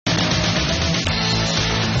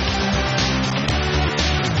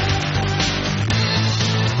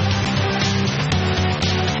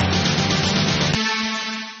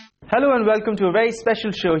Hello and welcome to a very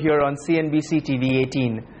special show here on CNBC TV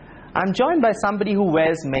 18. I'm joined by somebody who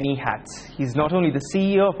wears many hats. He's not only the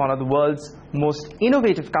CEO of one of the world's most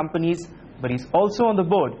innovative companies, but he's also on the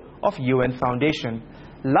board of UN Foundation.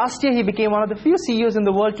 Last year he became one of the few CEOs in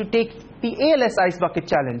the world to take the ALS Ice Bucket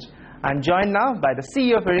Challenge. I'm joined now by the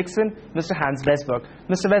CEO of Ericsson, Mr. Hans Vestberg.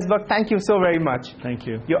 Mr. Vestberg, thank you so very much. Thank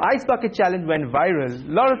you. Your Ice Bucket Challenge went viral.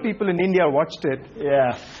 A lot of people in India watched it.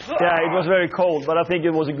 Yeah, it was very cold, but I think it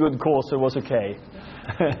was a good cause, so it was okay.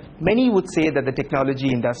 Many would say that the technology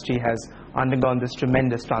industry has undergone this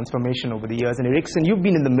tremendous transformation over the years, and Ericsson, you've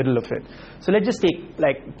been in the middle of it. So let's just take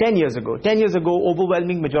like 10 years ago. 10 years ago,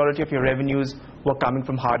 overwhelming majority of your revenues were coming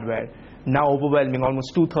from hardware. Now overwhelming,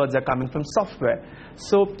 almost 2/3 are coming from software.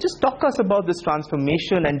 So just talk us about this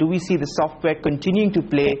transformation, and do we see the software continuing to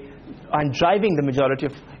play and driving the majority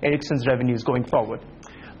of Ericsson's revenues going forward?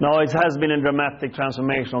 No, it has been a dramatic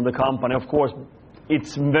transformation of the company. Of course,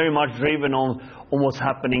 it's very much driven on what's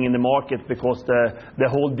happening in the market, because the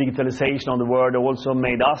whole digitalization of the world also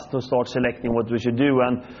made us to start selecting what we should do.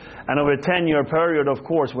 And over a 10-year period, of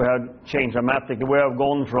course, we have changed dramatically. We have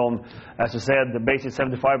gone from, as you said, the basic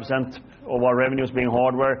 75% of our revenues being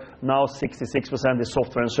hardware, now 66% is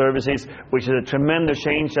software and services, which is a tremendous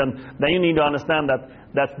change. And then you need to understand that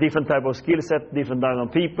that's different type of skill set, different type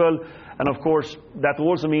of people. And of course, that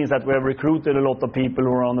also means that we have recruited a lot of people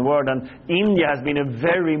around the world. And India has been a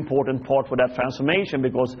very important part for that transformation,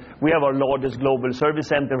 because we have our largest global service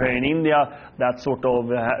center here in India. That sort of,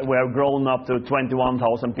 we have grown up to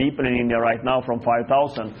 21,000 people in India right now from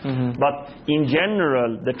 5,000. But in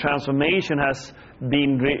general, the transformation has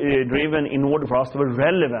been driven in order for us to be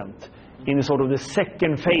relevant in sort of the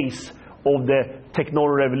second phase of the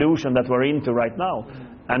technology revolution that we're into right now.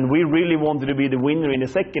 And we really wanted to be the winner in the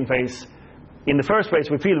second phase. In the first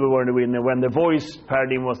phase, we feel we were the winner when the voice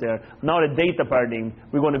paradigm was there. Now the data paradigm,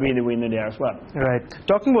 we're going to be the winner there as well. Right.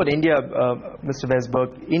 Talking about India, Mr.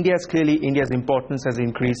 Vestberg, India's importance has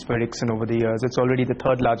increased for Ericsson over the years. It's already the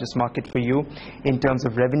third largest market for you in terms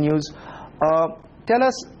of revenues. Tell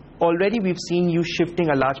us, already we've seen you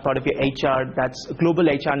shifting a large part of your HR, that's global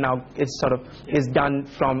HR now is done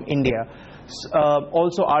from India.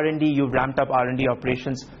 Also R&D, you've ramped up R&D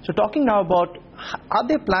operations. So talking now about, are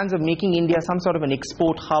there plans of making India some sort of an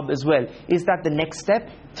export hub as well? Is that the next step?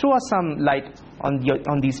 Throw us some light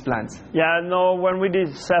on these plans. Yeah, no, when we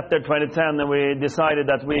sat there 2010 and we decided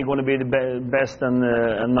that we're going to be the best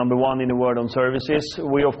and number one in the world on services,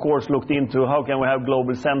 we of course looked into how can we have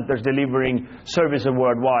global centers delivering services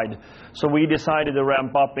worldwide. So we decided to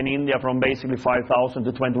ramp up in India from basically 5,000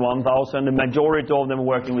 to 21,000. The majority of them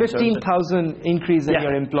working with 15,000 increase in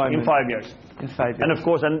your employment. In 5 years. In 5 years. And of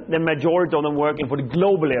course, the majority of them working for the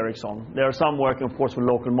global Ericsson. There are some working, of course, for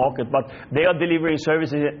local market, but they are delivering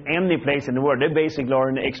services any place in the world. They basically are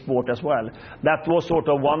an export as well. That was sort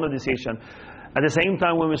of one of the decisions. At the same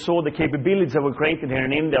time, when we saw the capabilities that were created here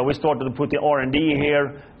in India, we started to put the R&D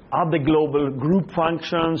here, other global group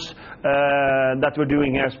functions that we're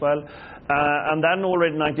doing here as well. And then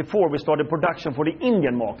already in 94 we started production for the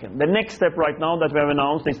Indian market. The next step right now that we have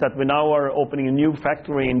announced is that we now are opening a new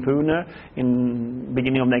factory in Pune in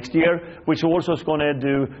beginning of next year, which also is going to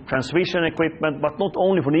do transmission equipment, but not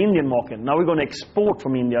only for the Indian market. Now we're going to export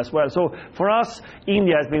from India as well. So for us,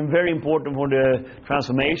 India has been very important for the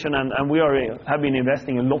transformation, and we have been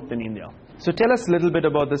investing a lot in India. So tell us a little bit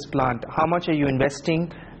about this plant. How much are you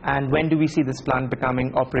investing, and when do we see this plant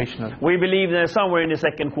becoming operational? We believe that somewhere in the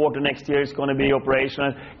second quarter next year it's going to be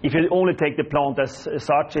operational. If you only take the plant as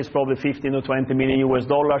such, it's probably 15 or 20 million US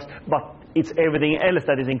dollars, but it's everything else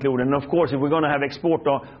that is included. And of course, if we're going to have export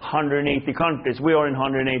to 180 countries, we are in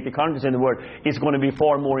 180 countries in the world, it's going to be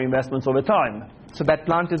far more investments over time. So that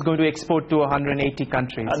plant is going to export to 180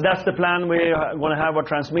 countries? That's the plan. We're going to have our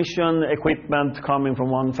transmission equipment coming from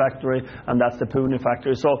one factory, and that's the Pune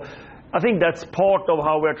factory. So I think that's part of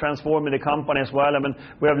how we're transforming the company as well. I mean,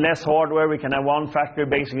 we have less hardware. We can have one factory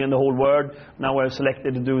basically in the whole world. Now we've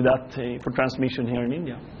selected to do that for transmission here in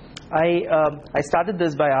India. I started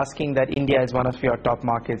this by asking that India is one of your top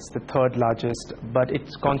markets, the third largest, but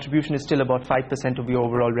its contribution is still about 5% of your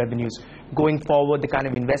overall revenues. Going forward, the kind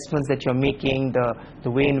of investments that you're making,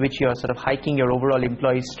 the way in which you're sort of hiking your overall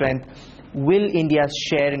employee strength, will India's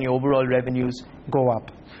share in your overall revenues go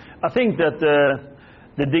up? I think that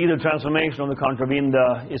the digital transformation of the country of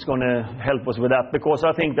India is going to help us with that, because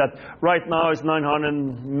I think that right now it's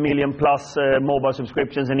 900 million plus mobile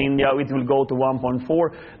subscriptions in India. It will go to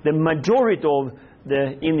 1.4. The majority of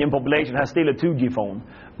the Indian population has still a 2G phone.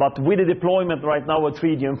 But with the deployment right now of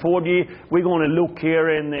 3G and 4G, we're going to look here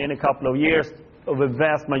in a couple of years of a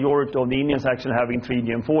vast majority of the Indians actually having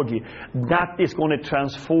 3G and 4G. That is going to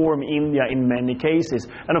transform India in many cases.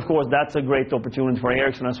 And of course, that's a great opportunity for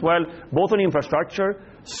Ericsson as well, both on infrastructure,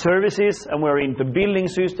 services, and we're into building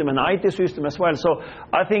system and IT system as well. So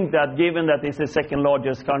I think that given that it's the second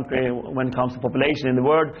largest country when it comes to population in the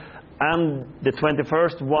world, and the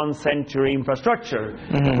 21st century infrastructure,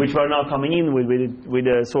 which we're now coming in with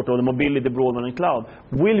a sort of the mobility, broadband and cloud,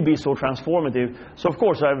 will be so transformative. So of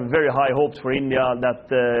course I have very high hopes for India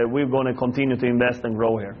that we're going to continue to invest and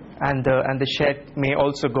grow here. And the share may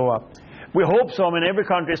also go up. We hope so. I mean, every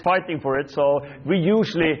country is fighting for it. So we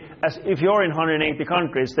usually, if you're in 180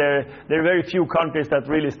 countries, there are very few countries that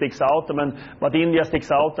really sticks out. I mean, but India sticks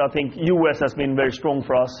out. I think US has been very strong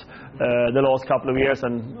for us the last couple of years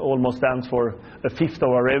and almost stands for a fifth of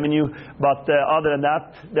our revenue. But other than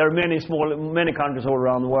that, there are many countries all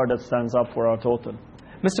around the world that stands up for our total.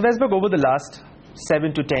 Mr. Vestberg, over the last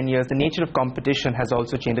 7 to 10 years, the nature of competition has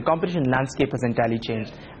also changed. The competition landscape has entirely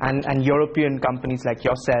changed. And European companies like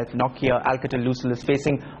yourself, Nokia, Alcatel-Lucent is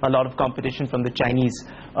facing a lot of competition from the Chinese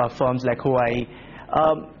firms like Huawei.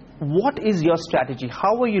 What is your strategy?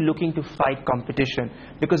 How are you looking to fight competition?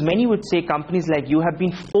 Because many would say companies like you have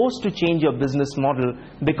been forced to change your business model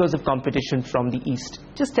because of competition from the East.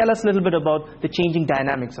 Just tell us a little bit about the changing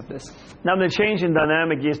dynamics of this. Now the changing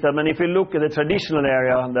dynamic is that, I mean, if you look at the traditional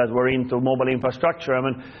area that we're into, mobile infrastructure, I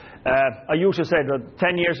mean, I usually say that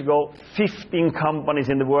 10 years ago, 15 companies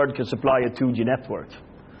in the world could supply a 2G network.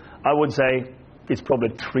 I would say it's probably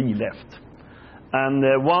 3 left. And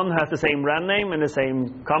one has the same brand name and the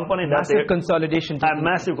same company. Massive consolidation.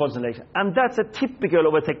 Massive consolidation. And that's a typical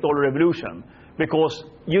of a technology revolution, because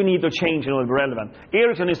you need to change in order to be relevant.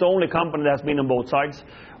 Ericsson is the only company that has been on both sides.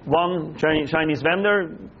 One Chinese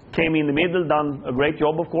vendor came in the middle, done a great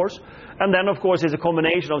job, of course. And then, of course, it's a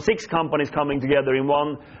combination of 6 companies coming together in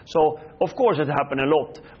one. So, of course, it happened a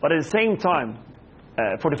lot. But at the same time,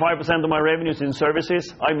 45% of my revenues in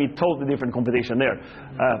services, I meet totally different competition there.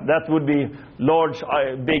 That would be large,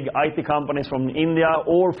 big IT companies from India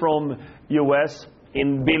or from US.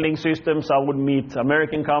 In building systems, I would meet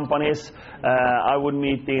American companies. I would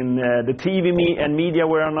meet in the TV and media,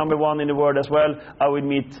 where I'm number 1 in the world as well. I would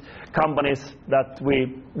meet companies that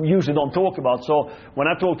we usually don't talk about. So when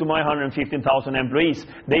I talk to my 115,000 employees,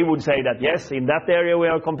 they would say that, yes, in that area we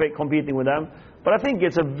are competing with them. But I think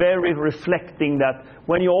it's a very reflecting that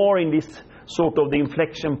when you are in this sort of the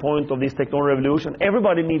inflection point of this technology revolution,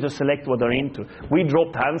 everybody needs to select what they're into. We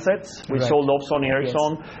dropped handsets, we sold off on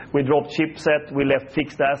Ericsson, we dropped chipset, we left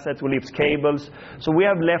fixed assets, we left cables. So we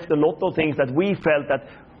have left a lot of things that we felt that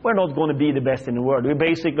we're not going to be the best in the world. We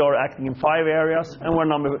basically are acting in 5 areas, and we're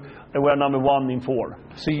number 1 in 4.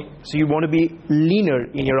 So you want to be leaner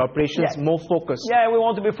in your operations, more focused? Yeah, we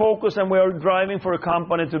want to be focused, and we are driving for a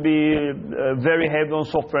company to be very heavy on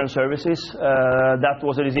software and services. That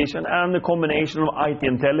was a decision, and the combination of IT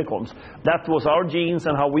and telecoms. That was our genes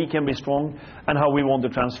and how we can be strong and how we want to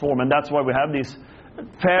transform. And that's why we have this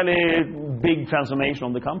fairly big transformation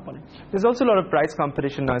on the company. There's also a lot of price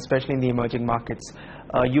competition now, especially in the emerging markets.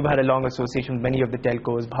 You've had a long association with many of the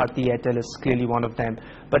telcos. Bharti Airtel is clearly one of them.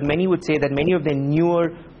 But many would say that many of the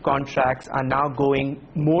newer contracts are now going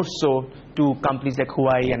more so to companies like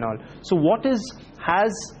Huawei and all. So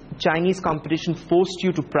has Chinese competition forced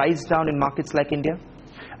you to price down in markets like India?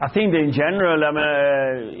 I think that in general, I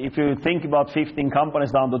mean, if you think about 15 companies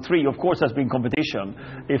down to 3, of course there's been competition.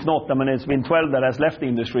 If not, I mean, it's been 12 that has left the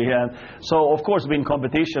industry. And so, of course, been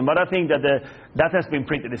competition. But I think that that has been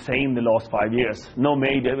pretty the same the last 5 years. No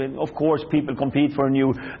major. I mean, of course, people compete for a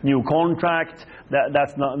new contract.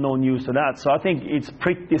 That's no news to that. So I think it's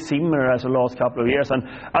pretty similar as the last couple of years. And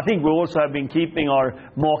I think we also have been keeping our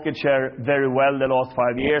market share very well the last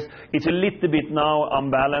 5 years. It's a little bit now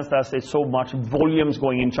unbalanced as there's so much volumes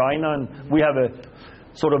going in China, and we have a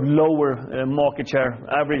sort of lower market share,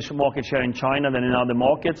 average market share in China than in other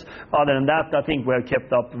markets. Other than that, I think we have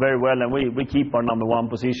kept up very well, and we keep our number 1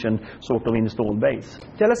 position sort of installed base.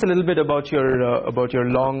 Tell us a little bit about your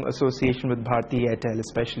long association with Bharti Airtel,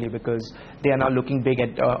 especially because they are now looking big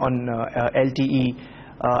at on LTE.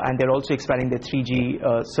 And they're also expanding their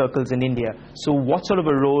 3G circles in India. So what sort of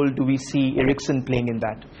a role do we see Ericsson playing in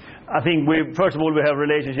that? I think first of all, we have a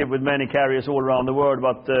relationship with many carriers all around the world,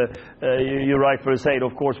 but you're right for say it.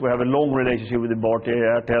 Of course, we have a long relationship with the Bharti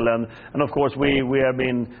Airtel, and of course, we have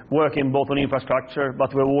been working both on infrastructure,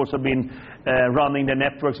 but we've also been running the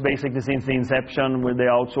networks basically since the inception, where they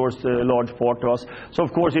outsourced a large part to us. So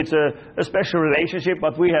of course, it's a special relationship,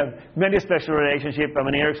 but we have many special relationships. I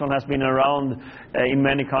mean, Ericsson has been around in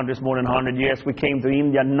many countries more than 100 years. We came to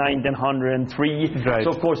India in 1903. Right.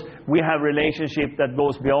 So of course, we have a relationship that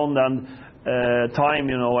goes beyond. And time,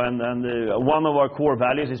 you know, and one of our core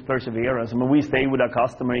values is perseverance. I mean, we stay with our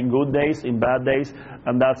customer in good days, in bad days,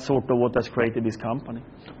 and that's sort of what has created this company.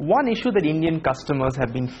 One issue that Indian customers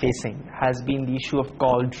have been facing has been the issue of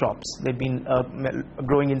call drops. There have been a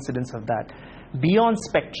growing incidence of that. Beyond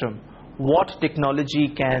spectrum, what technology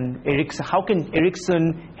can Ericsson, how can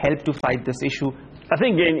Ericsson help to fight this issue? I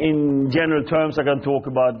think in general terms, I can talk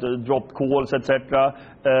about dropped calls, etc.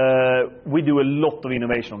 We do a lot of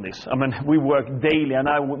innovation on this. I mean, we work daily, and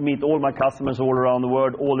I meet all my customers all around the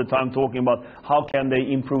world all the time talking about how can they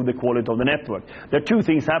improve the quality of the network. There are two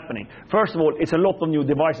things happening. First of all, it's a lot of new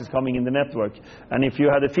devices coming in the network. And if you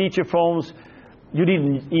had the feature phones, you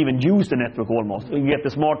didn't even use the network almost. You get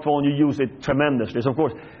the smartphone, you use it tremendously. So of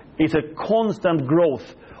course, it's a constant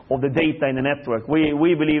growth of the data in the network.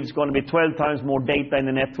 We believe it's going to be 12 times more data in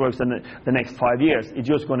the networks in the next 5 years. It's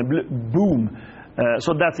just going to boom.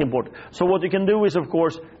 So that's important. So what you can do is, of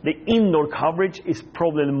course, the indoor coverage is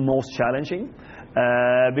probably the most challenging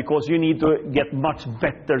because you need to get much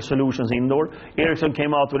better solutions indoor. Ericsson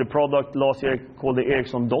came out with a product last year called the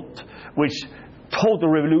Ericsson Dot, which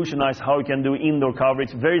totally revolutionized how you can do indoor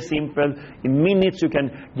coverage. Very simple. In minutes you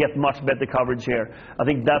can get much better coverage here. I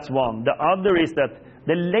think that's one. The other is that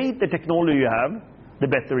the later technology you have, the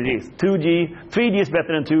better it is. 2G, 3G is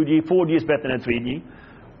better than 2G, 4G is better than 3G.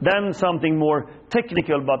 Then something more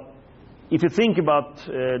technical, but if you think about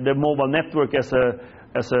the mobile network as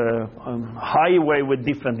a highway with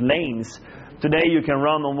different lanes, today you can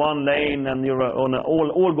run on one lane and you're on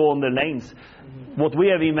all go on the lanes. What we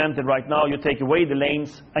have invented right now, you take away the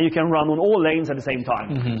lanes and you can run on all lanes at the same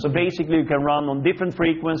time. So basically you can run on different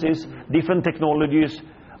frequencies, different technologies,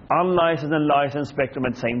 unlicensed and licensed spectrum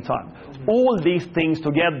at the same time. All these things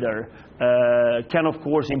together can of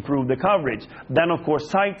course improve the coverage. Then of course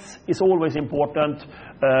sites is always important,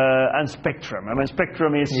 and spectrum. I mean,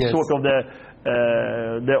 spectrum is sort of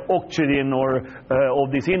the oxygen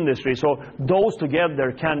of this industry. So those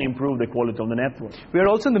together can improve the quality of the network. We are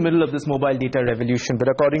also in the middle of this mobile data revolution, but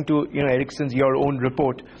according to Ericsson's your own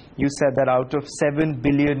report, you said that out of 7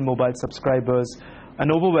 billion mobile subscribers, an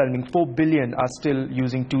overwhelming 4 billion are still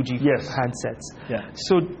using 2G handsets. Yeah.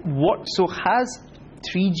 So has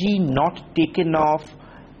 3G not taken off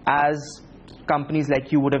as companies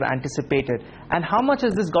like you would have anticipated? And how much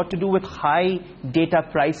has this got to do with high data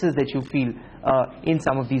prices that you feel in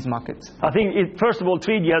some of these markets? I think, first of all,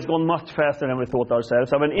 3G has gone much faster than we thought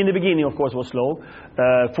ourselves. I mean, in the beginning, of course, it was slow.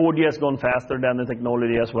 4G has gone faster than the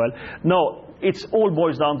technology as well. No, it all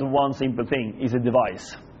boils down to one simple thing, is a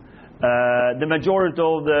device. The majority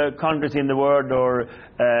of the countries in the world,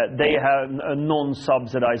 they have a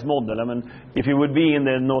non-subsidized model. I mean, if you would be in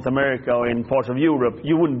North America or in parts of Europe,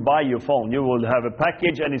 you wouldn't buy your phone. You will have a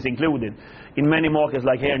package and it's included. In many markets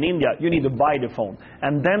like here in India, you need to buy the phone.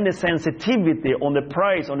 And then the sensitivity on the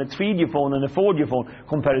price on a 3G phone and a 4G phone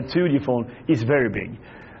compared to 2G phone is very big.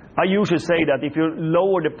 I usually say that if you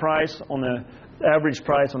lower the price on the average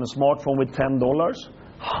price on a smartphone with $10,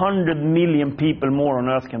 100 million people more on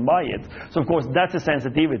earth can buy it. So of course that's a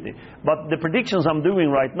sensitivity. But the predictions I'm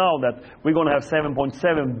doing right now that we're going to have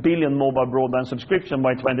 7.7 billion mobile broadband subscription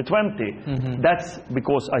by 2020. That's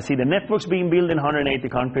because I see the networks being built in 180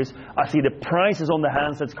 countries. I see the prices on the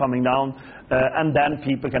handsets coming down, and then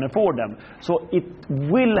people can afford them. So it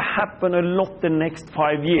will happen a lot the next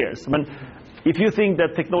 5 years. I mean, if you think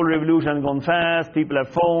that technology revolution has gone fast, people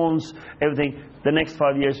have phones, everything, the next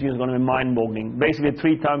 5 years is going to be mind-boggling. Basically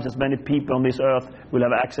 3 times as many people on this earth will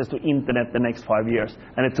have access to internet the next 5 years.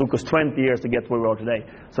 And it took us 20 years to get where we are today.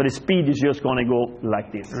 So the speed is just going to go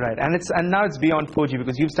like this. Right, and now it's beyond 4G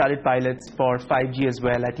because you've started pilots for 5G as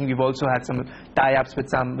well. I think you've also had some tie-ups with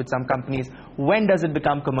some companies. When does it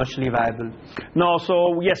become commercially viable? No,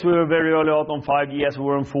 so yes, we were very early out on 5G. Yes, we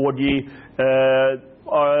were on 4G.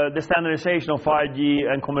 The standardization of 5G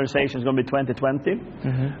and commercialization is going to be 2020.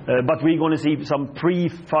 But we're going to see some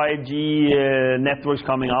pre-5G networks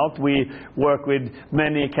coming out. We work with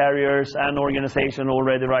many carriers and organizations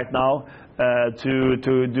already right now to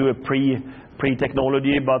do a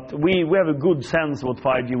pre-technology. But we have a good sense what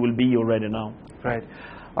 5G will be already now. Right.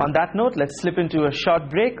 On that note, let's slip into a short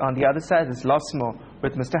break. On the other side is lots more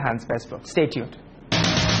with Mr. Hans Vestberg. Stay tuned.